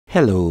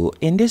Hello,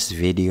 in this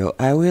video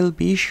I will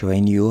be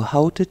showing you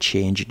how to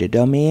change the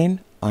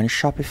domain on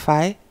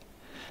Shopify.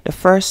 The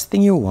first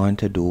thing you want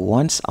to do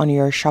once on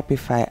your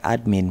Shopify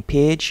admin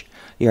page,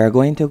 you are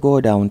going to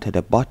go down to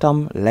the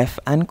bottom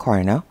left hand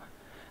corner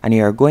and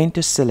you are going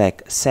to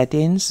select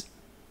settings.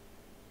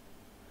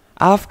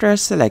 After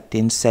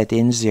selecting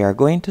settings, you are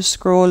going to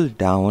scroll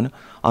down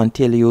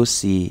until you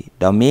see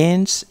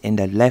domains in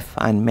the left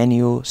hand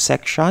menu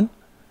section.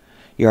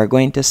 You are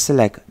going to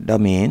select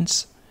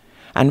domains.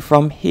 And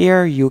from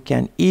here, you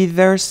can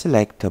either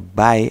select to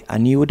buy a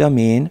new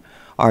domain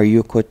or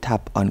you could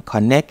tap on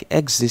connect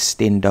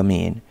existing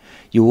domain.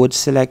 You would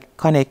select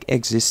connect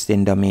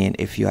existing domain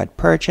if you had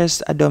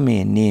purchased a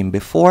domain name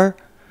before.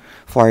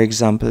 For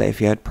example,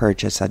 if you had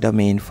purchased a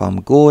domain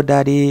from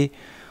GoDaddy,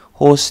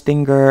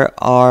 Hostinger,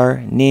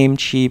 or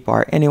Namecheap,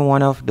 or any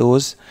one of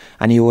those,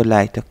 and you would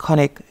like to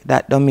connect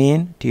that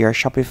domain to your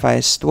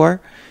Shopify store,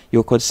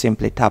 you could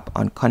simply tap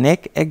on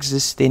connect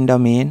existing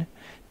domain.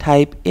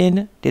 Type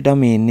in the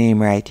domain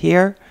name right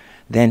here,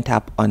 then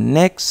tap on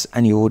next,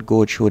 and you would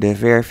go through the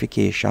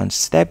verification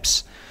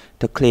steps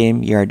to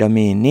claim your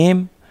domain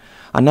name.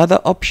 Another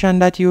option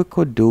that you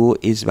could do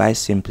is by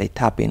simply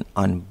tapping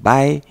on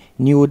buy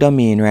new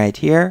domain right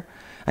here,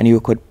 and you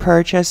could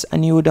purchase a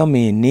new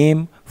domain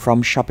name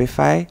from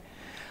Shopify.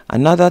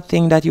 Another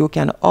thing that you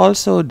can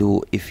also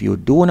do if you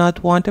do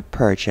not want to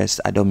purchase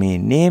a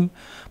domain name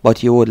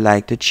but you would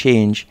like to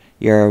change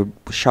your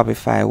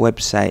Shopify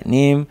website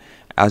name,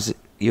 as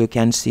you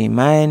can see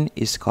mine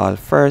is called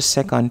first,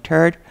 second,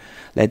 third.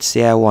 Let's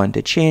say I want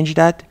to change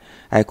that.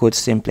 I could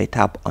simply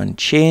tap on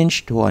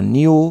change to a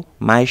new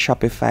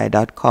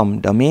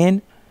myshopify.com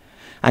domain.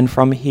 And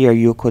from here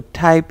you could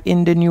type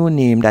in the new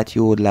name that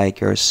you would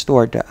like your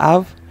store to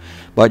have.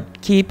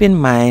 But keep in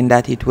mind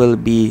that it will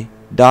be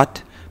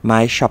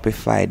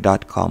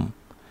 .myshopify.com.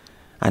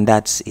 And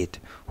that's it.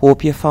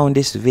 Hope you found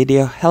this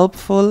video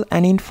helpful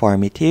and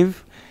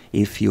informative.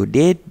 If you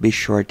did, be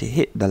sure to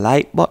hit the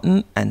like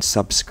button and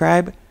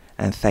subscribe,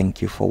 and thank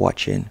you for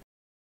watching.